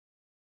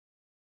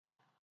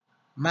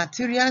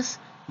Materials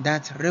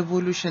that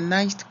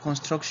revolutionized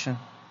construction.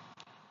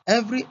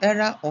 Every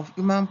era of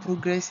human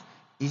progress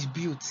is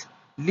built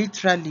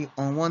literally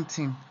on one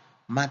thing: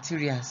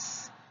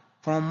 materials.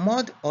 From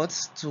mud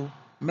huts to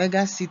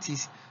mega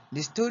cities,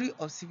 the story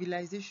of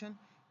civilization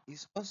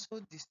is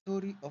also the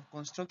story of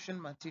construction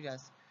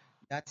materials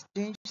that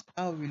changed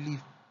how we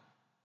live,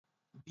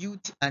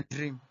 build, and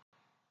dream.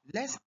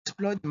 Let's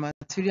explore the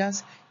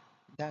materials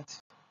that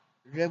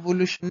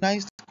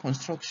revolutionized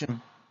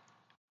construction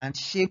and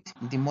shaped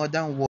the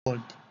modern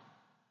world.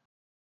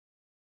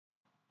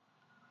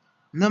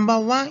 Number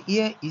one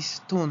here is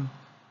stone,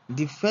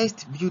 the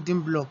first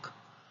building block.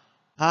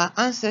 Our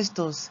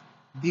ancestors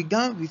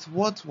began with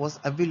what was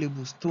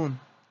available: stone.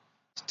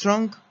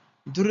 Strong,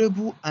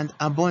 durable, and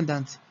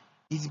abundant,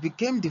 it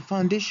became the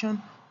foundation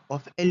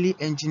of early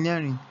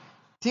engineering.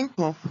 Think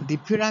of the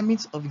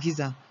pyramids of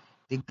Giza,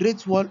 the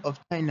Great Wall of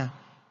China,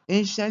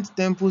 ancient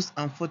temples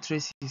and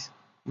fortresses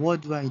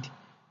worldwide.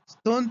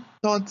 Stone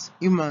taught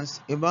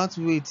humans about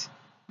weight,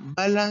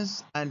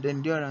 balance, and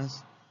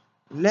endurance.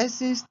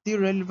 Lessons still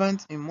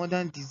relevant in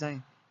modern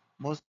design,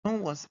 but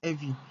stone was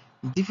heavy,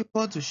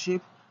 difficult to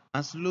shape,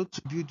 and slow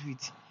to build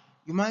with.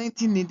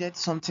 Humanity needed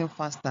something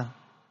faster.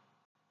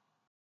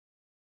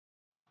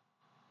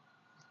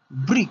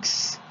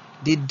 Bricks,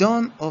 the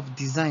dawn of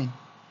design.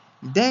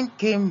 Then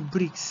came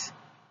bricks,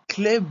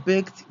 clay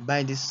baked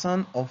by the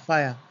sun or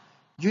fire,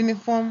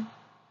 uniform,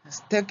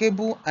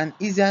 stackable, and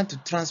easier to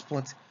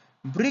transport.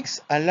 Bricks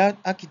allowed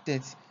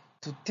architects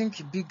to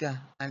think bigger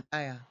and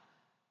higher.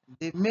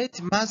 They made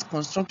mass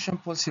construction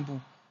possible,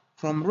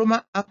 from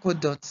Roman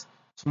aqueducts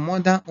to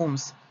modern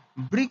homes.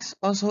 Bricks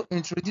also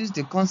introduced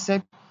the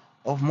concept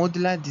of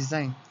modular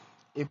design,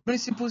 a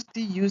principle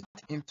still used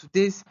in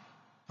today's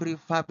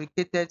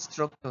prefabricated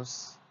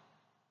structures.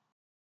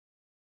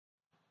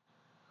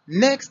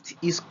 Next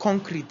is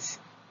concrete,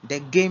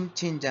 the game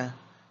changer.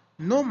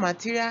 No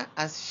material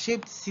has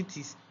shaped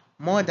cities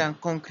more than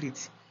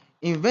concrete.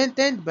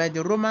 Invented by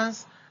the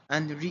Romans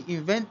and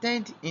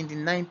reinvented in the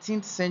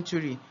 19th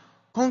century,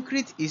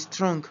 concrete is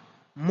strong,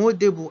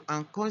 moldable,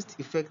 and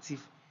cost-effective.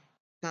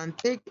 It can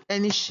take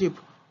any shape,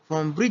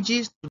 from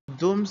bridges to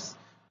domes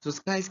to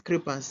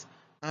skyscrapers,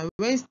 and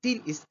when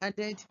steel is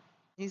added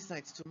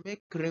inside to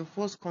make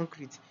reinforced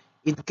concrete,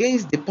 it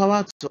gains the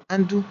power to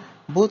handle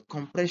both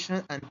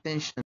compression and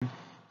tension,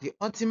 the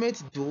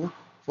ultimate tool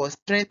for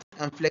strength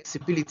and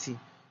flexibility.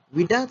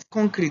 Without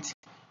concrete,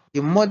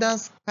 the modern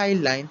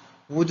skyline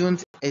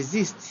wouldn't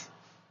exist.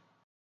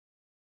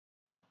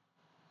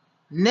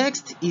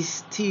 Next is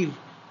steel,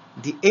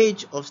 the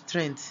age of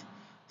strength.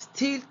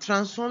 Steel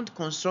transformed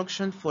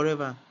construction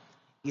forever.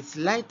 It's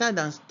lighter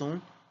than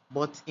stone,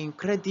 but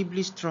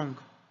incredibly strong.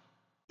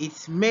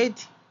 It made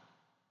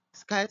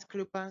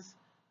skyscrapers,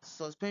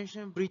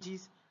 suspension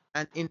bridges,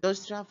 and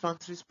industrial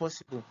factories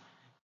possible.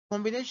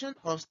 Combination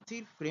of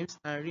steel frames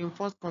and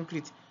reinforced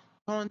concrete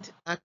turned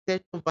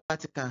architecture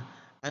vertical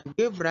and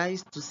gave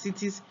rise to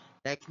cities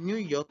like New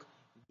York,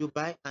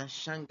 Dubai, and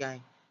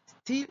Shanghai.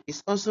 Steel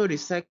is also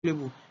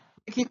recyclable,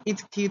 making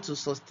it key to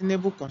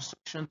sustainable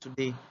construction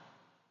today.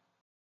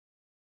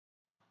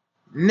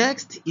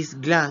 Next is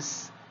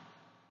glass,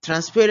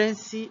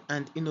 transparency,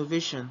 and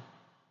innovation.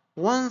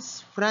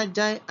 Once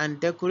fragile and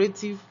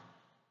decorative,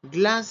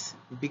 glass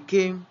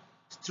became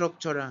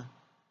structural.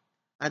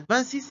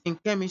 Advances in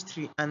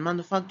chemistry and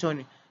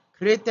manufacturing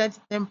created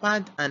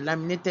tempered and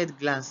laminated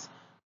glass,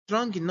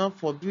 strong enough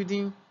for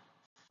building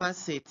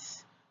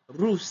facades,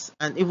 roofs,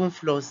 and even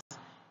floors.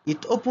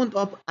 It opened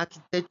up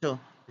architecture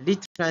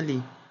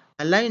literally,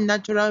 allowing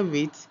natural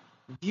weight,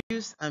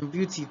 views, and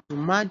beauty to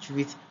merge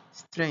with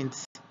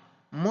strength.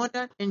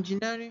 Modern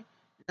engineering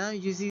now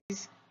uses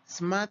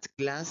smart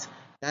glass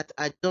that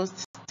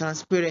adjusts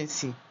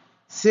transparency,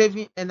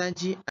 saving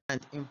energy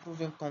and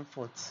improving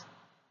comfort.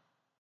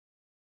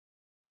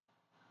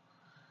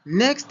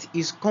 Next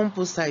is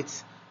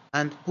composites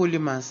and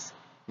polymers,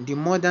 the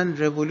modern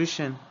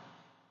revolution.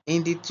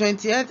 In the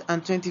 20th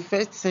and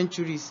 21st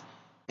centuries,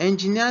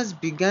 engineers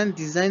began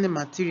designing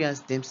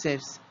materials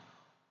themselves,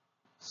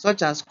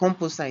 such as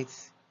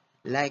composites,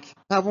 like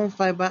carbon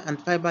fiber and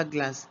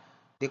fiberglass.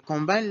 They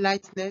combine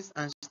lightness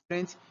and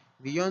strength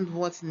beyond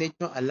what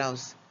nature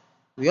allows.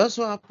 We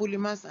also have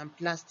polymers and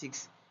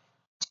plastics,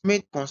 which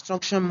made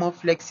construction more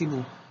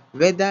flexible,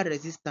 weather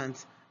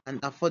resistant,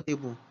 and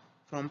affordable.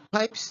 From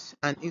pipes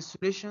and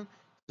insulation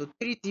to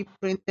 3D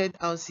printed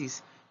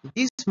houses,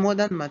 these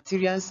modern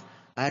materials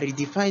are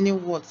redefining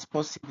what's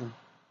possible.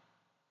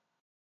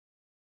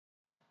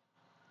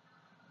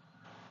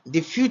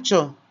 The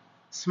future: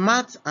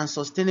 smart and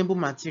sustainable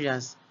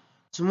materials.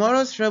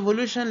 Tomorrow's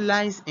revolution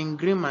lies in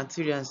green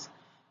materials,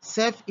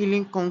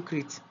 self-healing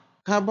concrete,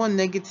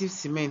 carbon-negative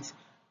cement,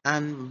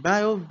 and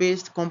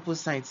bio-based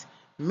composites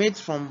made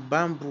from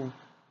bamboo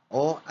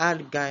or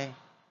algae.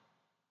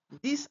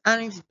 These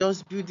aren't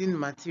just building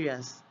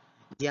materials,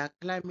 they are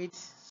climate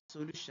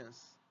solutions.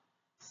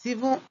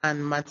 Civil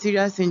and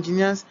materials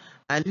engineers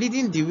are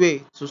leading the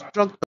way to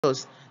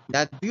structures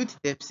that build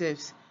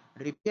themselves,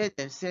 repair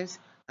themselves,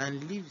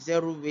 and leave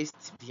zero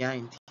waste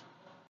behind.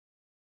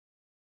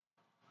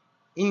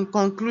 In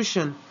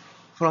conclusion,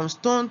 from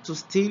stone to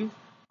steel,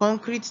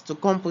 concrete to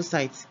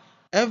composite,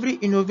 every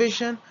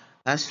innovation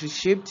has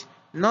reshaped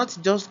not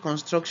just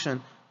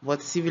construction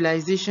but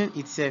civilization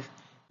itself.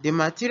 The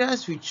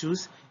materials we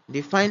choose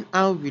define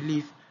how we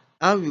live,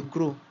 how we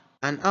grow,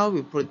 and how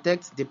we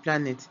protect the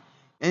planet.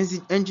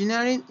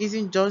 Engineering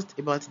isn't just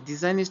about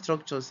designing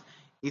structures,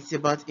 it's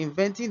about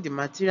inventing the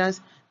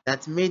materials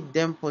that made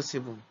them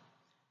possible.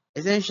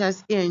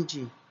 Essentials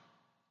ENG,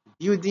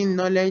 building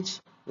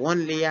knowledge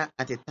one layer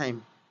at a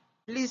time.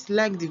 Please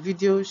like the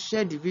video,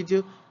 share the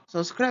video,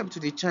 subscribe to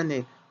the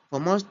channel for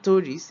more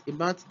stories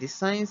about the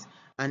science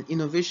and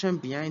innovation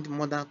behind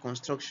modern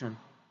construction.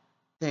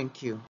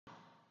 Thank you.